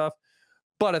sort of stuff.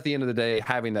 But at the end of the day,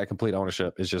 having that complete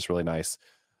ownership is just really nice.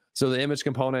 So the image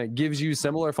component gives you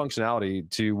similar functionality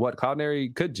to what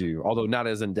Cloudinary could do, although not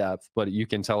as in depth, but you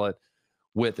can tell it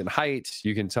width and height.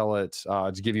 You can tell it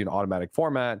to give you an automatic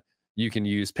format. You can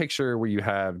use picture where you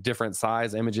have different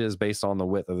size images based on the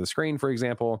width of the screen, for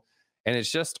example. And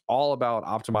it's just all about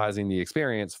optimizing the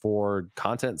experience for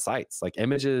content sites. Like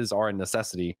images are a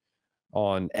necessity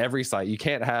on every site. You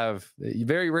can't have,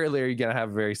 very rarely are you going to have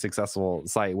a very successful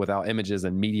site without images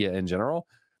and media in general.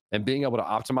 And being able to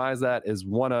optimize that is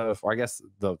one of, or I guess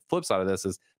the flip side of this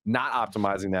is not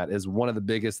optimizing that is one of the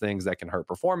biggest things that can hurt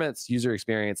performance, user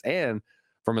experience, and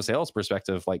from a sales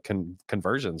perspective, like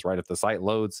conversions, right? If the site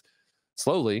loads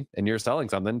slowly and you're selling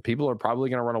something, people are probably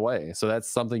going to run away. So that's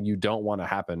something you don't want to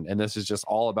happen. And this is just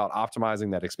all about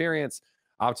optimizing that experience,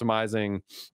 optimizing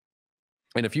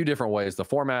in a few different ways, the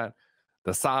format,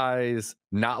 the size,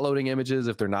 not loading images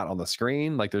if they're not on the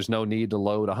screen. Like there's no need to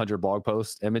load 100 blog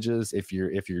post images if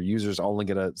your user's only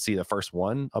going to see the first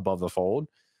one above the fold.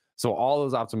 So all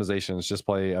those optimizations just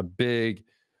play a big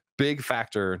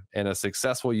factor in a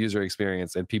successful user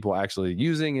experience and people actually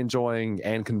using, enjoying,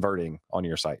 and converting on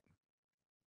your site.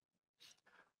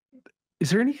 Is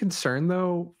there any concern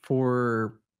though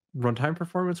for runtime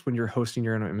performance when you're hosting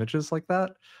your own images like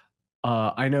that?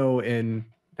 I know in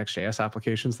Next.js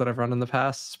applications that I've run in the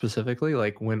past, specifically,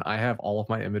 like when I have all of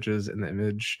my images in the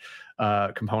image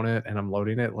component and I'm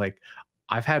loading it, like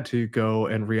I've had to go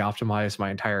and re-optimize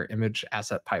my entire image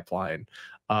asset pipeline.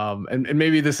 And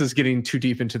maybe this is getting too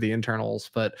deep into the internals,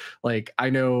 but like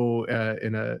I know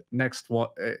in a next one.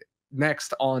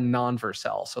 Next on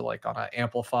non-Vercel, so like on a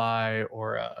Amplify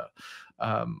or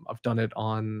I've done it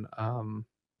on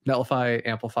Netlify,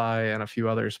 Amplify, and a few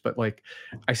others. But like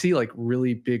I see like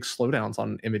really big slowdowns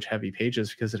on image heavy pages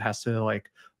because it has to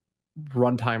like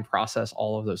runtime process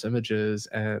all of those images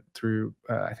and through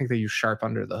I think they use Sharp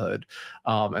under the hood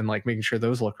and like making sure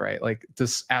those look right. Like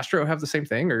does Astro have the same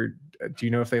thing, or do you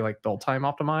know if they like build time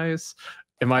optimize?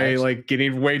 Am I like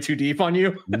getting way too deep on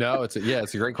you? No, it's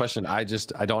a great question. I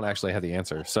don't actually have the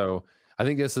answer. So I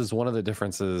think this is one of the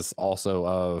differences also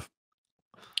of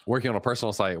working on a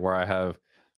personal site where I have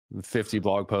 50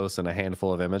 blog posts and a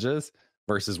handful of images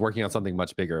versus working on something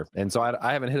much bigger. And so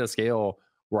I haven't hit a scale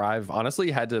where I've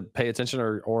honestly had to pay attention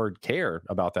or care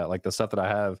about that. Like the stuff that I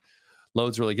have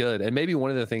loads really good. And maybe one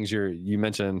of the things you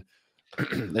mentioned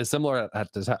is similar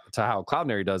to how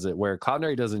Cloudinary does it, where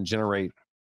Cloudinary doesn't generate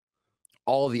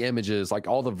all of the images, like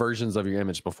all the versions of your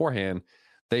image beforehand.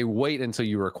 They wait until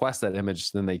you request that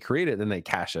image, then they create it, then they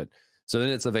cache it. So then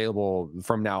it's available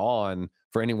from now on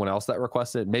for anyone else that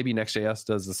requests it. Maybe Next.js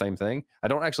does the same thing. I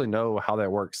don't actually know how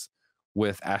that works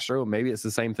with Astro. Maybe it's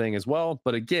the same thing as well.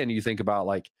 But again, you think about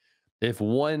like if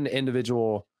one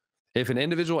individual, if an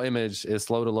individual image is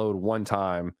slow to load one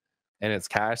time and it's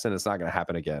cached, then it's not going to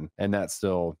happen again. And that's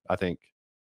still, I think,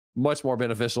 much more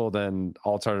beneficial than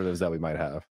alternatives that we might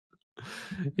have.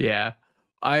 Yeah.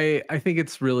 I think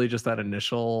it's really just that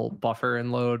initial buffer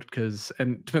and load, because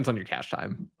and it depends on your cache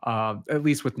time. At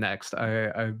least with Next,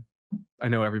 I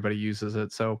know everybody uses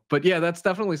it. So, but yeah, that's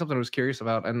definitely something I was curious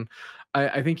about. And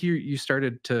I think you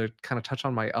started to kind of touch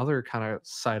on my other kind of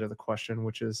side of the question,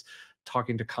 which is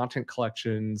talking to content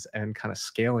collections and kind of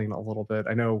scaling a little bit.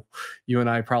 I know you and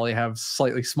I probably have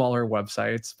slightly smaller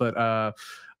websites, but I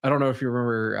don't know if you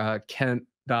remember Kent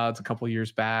Dodds a couple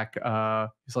years back.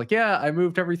 He's like, yeah, I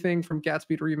moved everything from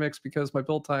Gatsby to Remix because my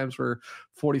build times were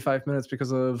 45 minutes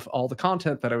because of all the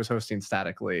content that I was hosting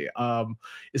statically.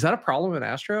 Is that a problem in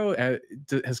Astro?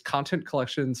 Has content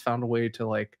collections found a way to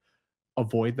like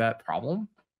avoid that problem?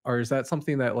 Or is that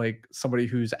something that like somebody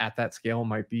who's at that scale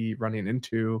might be running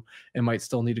into and might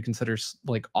still need to consider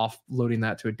like offloading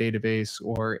that to a database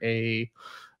or a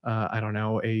I don't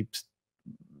know, a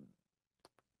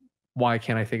why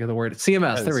can't I think of the word?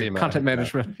 CMS. There we go. CMS, Content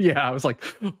management. Yeah. I was like,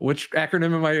 which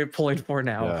acronym am I pulling for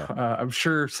now? yeah. I'm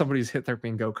sure somebody's hit their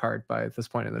bingo card by this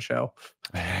point in the show.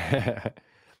 Yeah,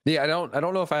 I don't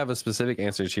know if I have a specific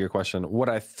answer to your question. What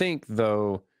I think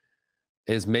though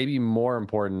is maybe more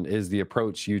important is the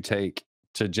approach you take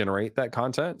to generate that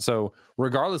content. So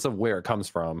regardless of where it comes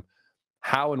from,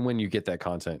 how and when you get that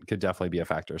content could definitely be a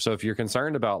factor. So if you're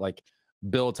concerned about like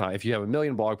build time, if you have a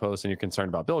million blog posts and you're concerned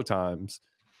about build times,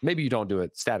 maybe you don't do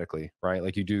it statically, right?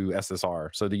 Like you do SSR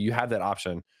so that you have that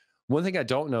option. One thing I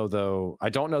don't know though, I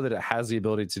don't know that it has the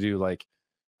ability to do like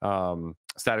incremental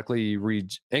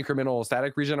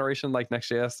static regeneration like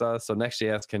Next.js does. So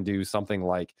Next.js can do something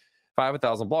like if I have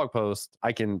 1,000 blog posts,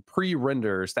 I can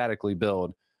pre-render statically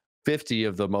build 50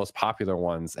 of the most popular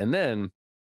ones. And then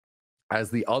as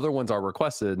the other ones are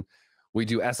requested, we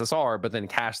do SSR, but then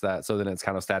cache that so then it's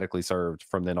kind of statically served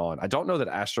from then on. I don't know that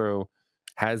Astro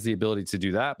has the ability to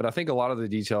do that, but I think a lot of the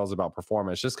details about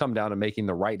performance just come down to making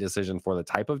the right decision for the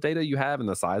type of data you have and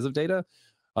the size of data,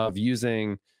 of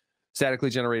using statically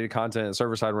generated content,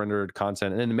 server-side rendered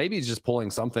content, and then maybe just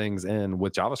pulling some things in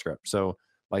with JavaScript. So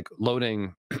like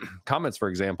loading comments, for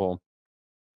example,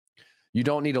 you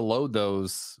don't need to load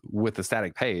those with a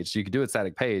static page. You could do a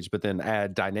static page, but then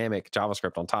add dynamic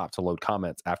JavaScript on top to load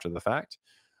comments after the fact.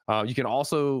 You can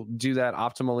also do that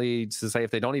optimally to say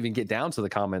if they don't even get down to the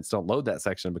comments, don't load that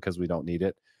section because we don't need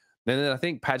it. And then I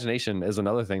think pagination is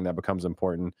another thing that becomes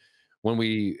important. When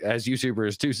we, as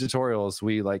YouTubers, do tutorials,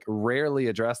 we like rarely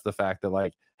address the fact that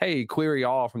like, hey, query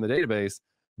all from the database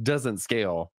doesn't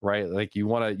scale, right? Like you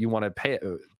want to pay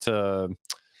to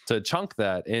chunk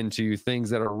that into things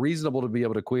that are reasonable to be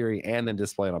able to query and then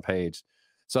display on a page.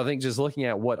 So I think just looking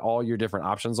at what all your different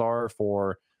options are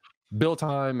for build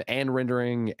time and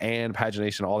rendering and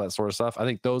pagination, all that sort of stuff, I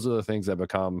think those are the things that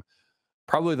become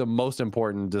probably the most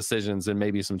important decisions, and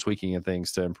maybe some tweaking and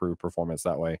things to improve performance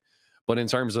that way. But in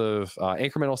terms of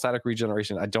incremental static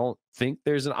regeneration, I don't think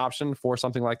there's an option for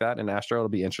something like that in Astro. It'll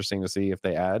be interesting to see if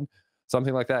they add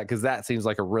something like that, because that seems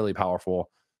like a really powerful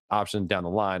option down the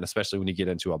line, especially when you get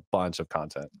into a bunch of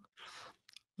content.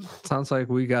 Sounds like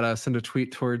we gotta send a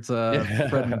tweet towards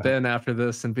Fred and Ben after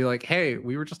this and be like, hey,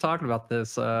 we were just talking about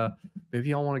this. Maybe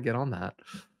y'all want to get on that.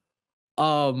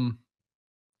 Well,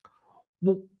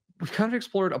 we've kind of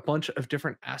explored a bunch of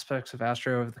different aspects of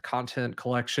Astro, the content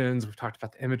collections. We've talked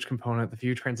about the image component, the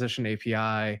view transition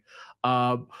API.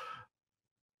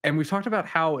 And we've talked about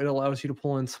how it allows you to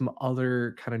pull in some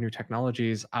other kind of new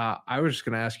technologies. I was just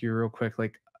going to ask you real quick,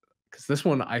 like, because this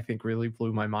one I think really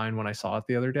blew my mind when I saw it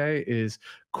the other day, is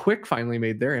Qwik finally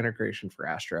made their integration for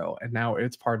Astro, and now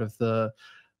it's part of the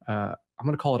I'm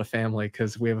going to call it a family,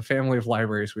 because we have a family of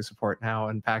libraries we support now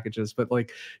and packages. But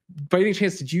like, by any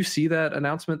chance, did you see that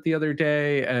announcement the other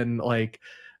day? And like,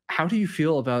 how do you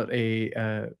feel about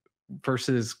a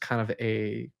versus kind of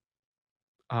a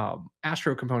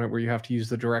Astro component where you have to use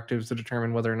the directives to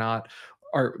determine whether or not,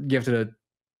 or you have to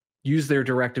use their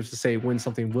directives to say when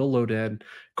something will load in?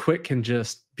 Qwik can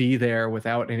just be there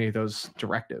without any of those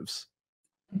directives.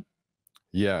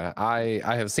 Yeah, I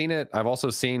have seen it. I've also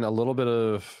seen a little bit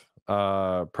of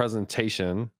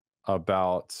presentation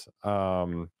about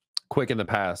Qwik in the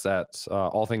past at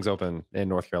All Things Open in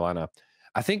North Carolina.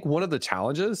 I think one of the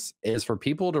challenges is for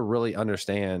people to really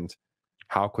understand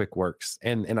how Qwik works.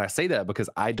 And I say that because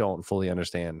I don't fully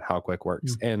understand how Qwik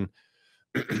works. And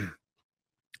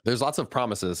there's lots of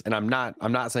promises, and I'm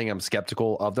not saying I'm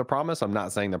skeptical of the promise. I'm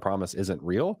not saying the promise isn't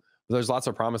real. There's lots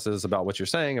of promises about what you're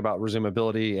saying about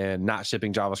resumability and not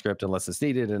shipping JavaScript unless it's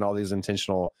needed, and all these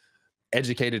intentional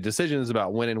educated decisions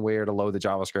about when and where to load the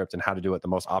JavaScript and how to do it the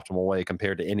most optimal way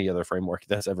compared to any other framework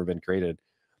that's ever been created.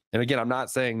 And again, I'm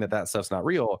not saying that that stuff's not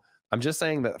real. I'm just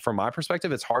saying that from my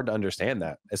perspective, it's hard to understand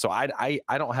that. And so I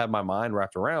don't have my mind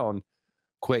wrapped around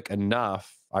Qwik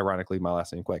enough, ironically, my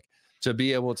last name Qwik, to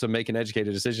be able to make an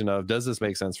educated decision of, does this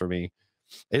make sense for me?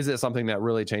 Is it something that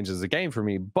really changes the game for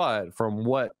me? But from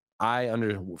what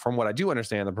from what I do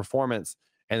understand, the performance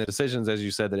and the decisions, as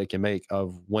you said, that it can make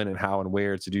of when and how and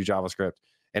where to do JavaScript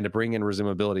and to bring in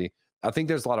resumability, I think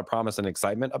there's a lot of promise and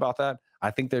excitement about that. I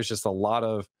think there's just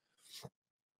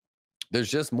there's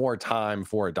just more time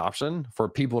for adoption for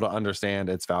people to understand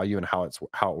its value and how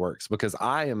it works. Because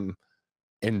I am,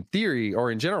 in theory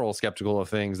or in general, skeptical of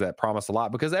things that promise a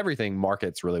lot, because everything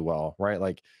markets really well, right?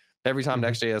 Like every time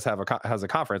Next.js has a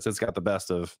conference, it's got the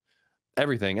best of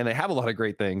everything, and they have a lot of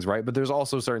great things, right? But there's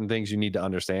also certain things you need to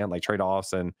understand, like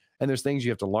trade-offs, and there's things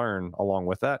you have to learn along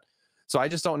with that. So I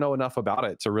just don't know enough about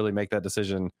it to really make that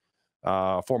decision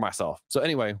for myself. So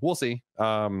anyway, we'll see.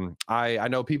 I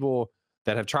know people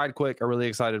that have tried Qwik are really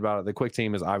excited about it. The Qwik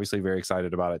team is obviously very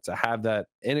excited about it. To have that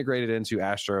integrated into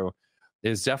Astro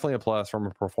is definitely a plus from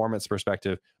a performance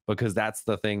perspective, because that's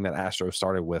the thing that Astro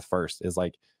started with first, is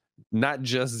like not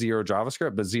just zero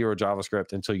JavaScript, but zero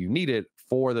JavaScript until you need it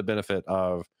for the benefit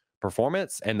of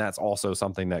performance. And that's also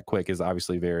something that Qwik is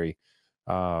obviously very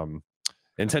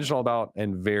intentional about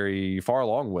and very far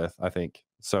along with, I think.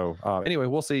 So anyway,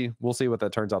 we'll see what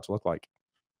that turns out to look like.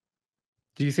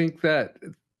 Do you think that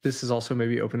this is also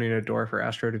maybe opening a door for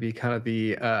Astro to be kind of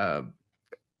the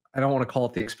I don't want to call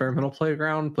it the experimental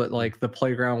playground, but like the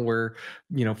playground where,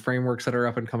 frameworks that are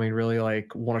up and coming really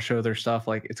like want to show their stuff.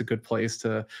 Like it's a good place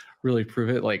to really prove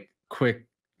it. Like Qwik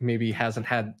maybe hasn't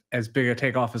had as big a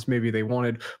takeoff as maybe they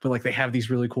wanted, but like they have these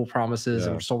really cool promises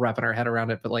and we're still wrapping our head around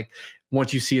it. But like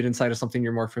once you see it inside of something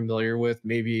you're more familiar with,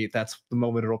 maybe that's the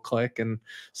moment it'll click. And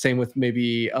same with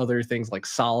maybe other things like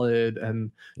Solid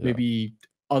and maybe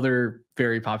other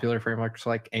very popular frameworks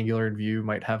like Angular and Vue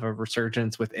might have a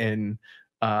resurgence within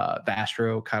the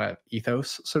Astro kind of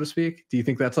ethos, so to speak. Do you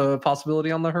think that's a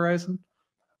possibility on the horizon?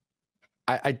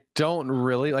 I don't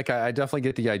really like, I definitely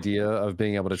get the idea of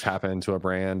being able to tap into a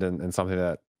brand and something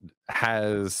that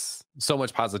has so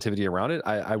much positivity around it.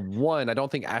 I don't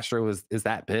think Astro is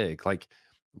that big. Like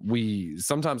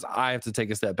sometimes I have to take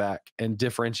a step back and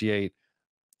differentiate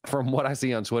from what I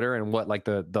see on Twitter and what like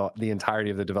the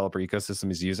entirety of the developer ecosystem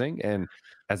is using. And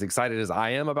as excited as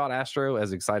I am about Astro,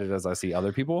 as excited as I see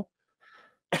other people,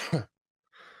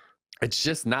 it's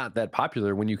just not that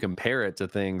popular when you compare it to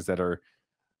things that are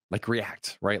like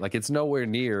React, right? Like it's nowhere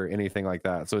near anything like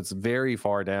that. So it's very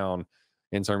far down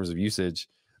in terms of usage.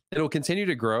 It'll continue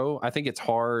to grow. I think it's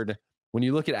hard when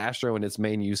you look at Astro and its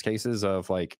main use cases of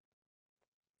like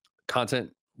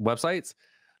content websites,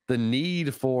 the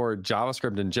need for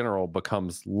JavaScript in general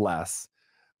becomes less.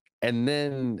 And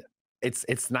then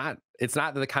it's not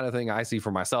the kind of thing I see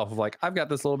for myself of like, I've got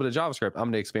this little bit of JavaScript, I'm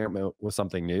going to experiment with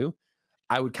something new.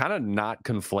 I would kind of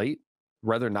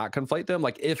rather not conflate them.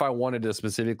 Like if I wanted to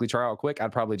specifically try out Qwik,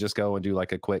 I'd probably just go and do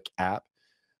like a Qwik app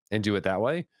and do it that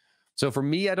way. So for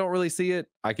me, I don't really see it.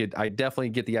 I definitely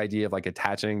get the idea of like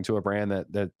attaching to a brand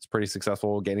that's pretty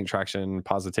successful, gaining traction,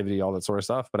 positivity, all that sort of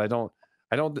stuff. But I don't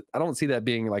see that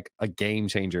being like a game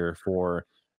changer for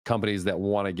companies that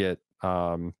want to get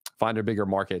find a bigger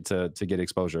market to get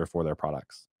exposure for their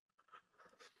products.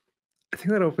 I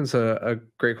think that opens a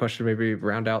great question to maybe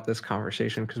round out this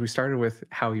conversation, because we started with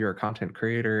how you're a content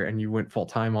creator and you went full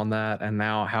time on that, and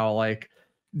now how like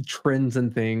trends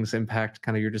and things impact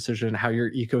kind of your decision, how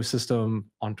your ecosystem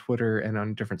on Twitter and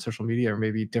on different social media are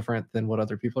maybe different than what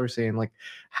other people are saying. Like,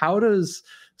 how does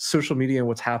social media and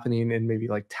what's happening in maybe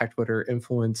like tech Twitter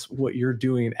influence what you're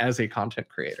doing as a content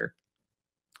creator?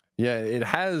 Yeah, it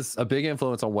has a big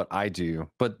influence on what I do,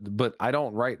 but I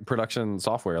don't write production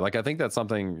software. Like I think that's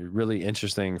something really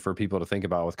interesting for people to think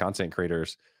about with content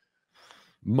creators.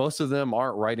 Most of them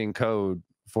aren't writing code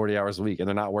 40 hours a week, and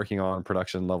they're not working on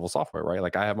production level software, right?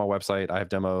 Like I have my website, I have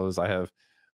demos, I have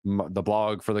the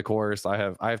blog for the course, I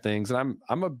have things, and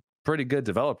I'm a pretty good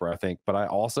developer, I think, but I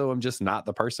also am just not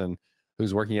the person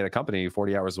who's working at a company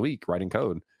 40 hours a week writing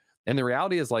code. And the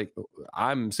reality is like,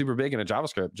 I'm super big into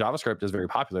JavaScript. JavaScript is very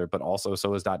popular, but also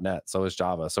so is .NET, so is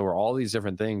Java. So are all these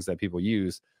different things that people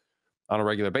use on a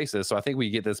regular basis. So I think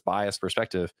we get this biased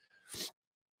perspective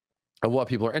of what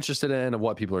people are interested in, of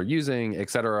what people are using, et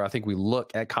cetera. I think we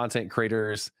look at content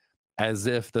creators as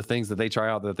if the things that they try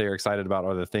out that they're excited about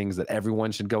are the things that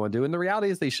everyone should go and do. And the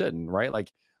reality is they shouldn't, right?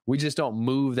 Like we just don't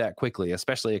move that quickly,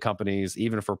 especially at companies,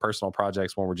 even for personal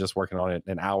projects when we're just working on it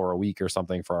an hour a week or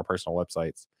something for our personal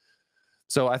websites.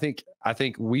 So I think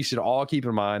we should all keep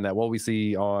in mind that what we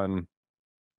see on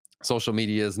social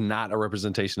media is not a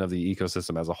representation of the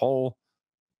ecosystem as a whole.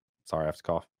 Sorry, I have to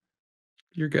cough.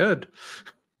 You're good.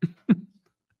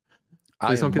 I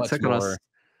Please don't am get much sick on us. more.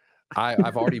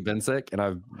 I've already been sick,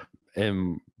 and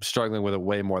am struggling with it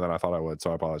way more than I thought I would.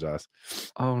 So I apologize.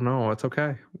 Oh no, it's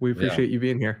okay. We Yeah, appreciate you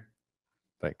being here.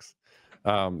 thanks.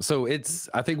 So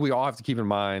I think we all have to keep in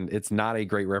mind it's not a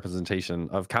great representation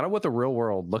of kind of what the real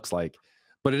world looks like,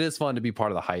 but it is fun to be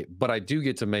part of the hype. But I do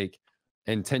get to make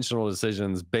intentional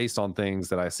decisions based on things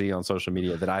that I see on social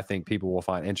media that I think people will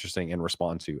find interesting and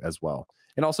respond to as well.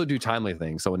 And also do timely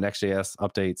things. So when Next.js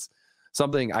updates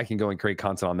something, I can go and create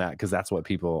content on that because that's what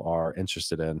people are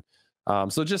interested in.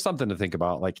 So just something to think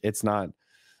about. Like it's not,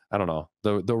 I don't know,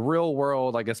 the real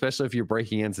world, like especially if you're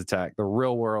breaking into tech, the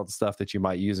real world stuff that you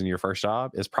might use in your first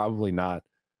job is probably not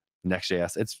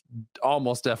Next.js. It's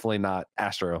almost definitely not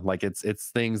Astro. Like it's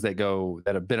things that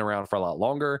have been around for a lot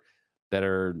longer, that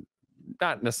are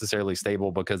not necessarily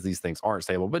stable because these things aren't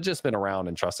stable, but just been around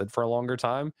and trusted for a longer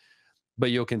time. But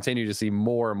you'll continue to see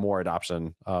more and more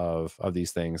adoption of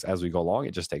these things as we go along.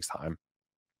 It just takes time.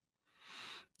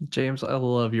 James, I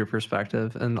love your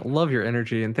perspective and love your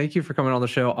energy, and thank you for coming on the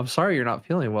show. I'm sorry you're not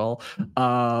feeling well,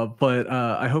 but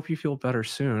I hope you feel better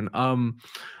soon.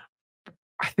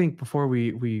 I think before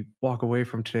we walk away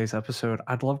from today's episode,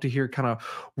 I'd love to hear kind of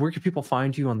where can people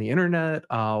find you on the internet?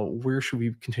 Where should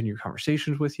we continue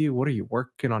conversations with you? What are you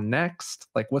working on next?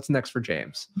 Like, what's next for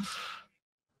James?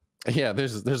 Yeah,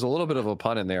 there's a little bit of a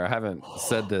pun in there. I haven't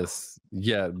said this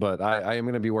yet, but I am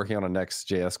going to be working on a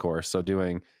Next.js course. So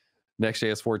doing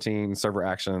Next.js 14, server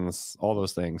actions, all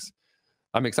those things.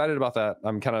 I'm excited about that.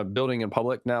 I'm kind of building in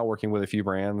public now, working with a few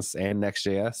brands and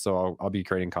Next.js. So I'll be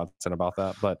creating content about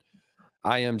that. But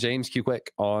I am James Qwik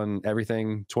on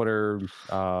everything, Twitter.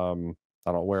 I don't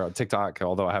know where, TikTok,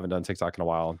 although I haven't done TikTok in a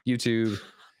while, YouTube.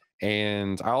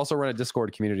 And I also run a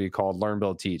Discord community called Learn,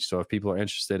 Build, Teach. So if people are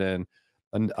interested in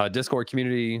a Discord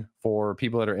community for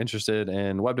people that are interested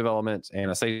in web development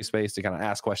and a safe space to kind of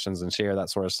ask questions and share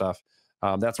that sort of stuff,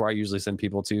 that's where I usually send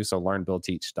people to. So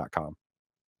learnbuildteach.com.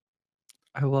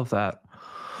 I love that.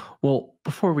 Well,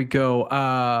 before we go,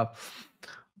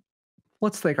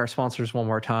 let's thank our sponsors one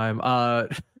more time.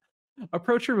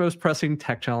 Approach your most pressing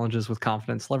tech challenges with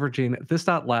confidence, leveraging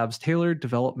This.Lab's tailored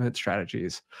development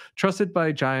strategies. Trusted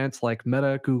by giants like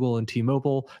Meta, Google, and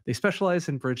T-Mobile, they specialize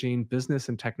in bridging business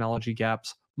and technology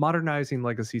gaps, modernizing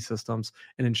legacy systems,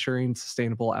 and ensuring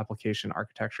sustainable application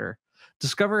architecture.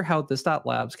 Discover how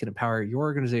This.Labs can empower your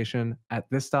organization at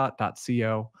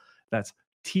this.co. That's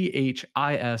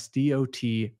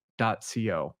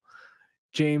THISDOT.co.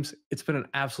 James, it's been an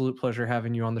absolute pleasure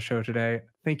having you on the show today.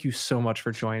 Thank you so much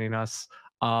for joining us.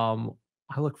 I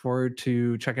look forward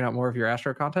to checking out more of your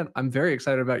Astro content. I'm very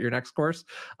excited about your next course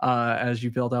as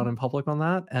you build out in public on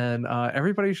that. And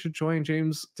everybody should join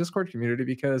James' Discord community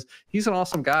because he's an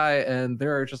awesome guy and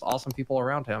there are just awesome people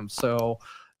around him. So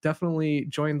definitely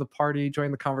join the party,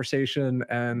 join the conversation,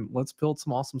 and let's build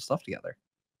some awesome stuff together.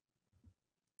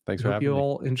 Thanks We for hope you having me.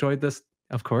 all enjoyed this.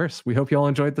 Of course, we hope you all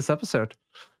enjoyed this episode.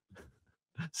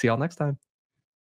 See y'all next time.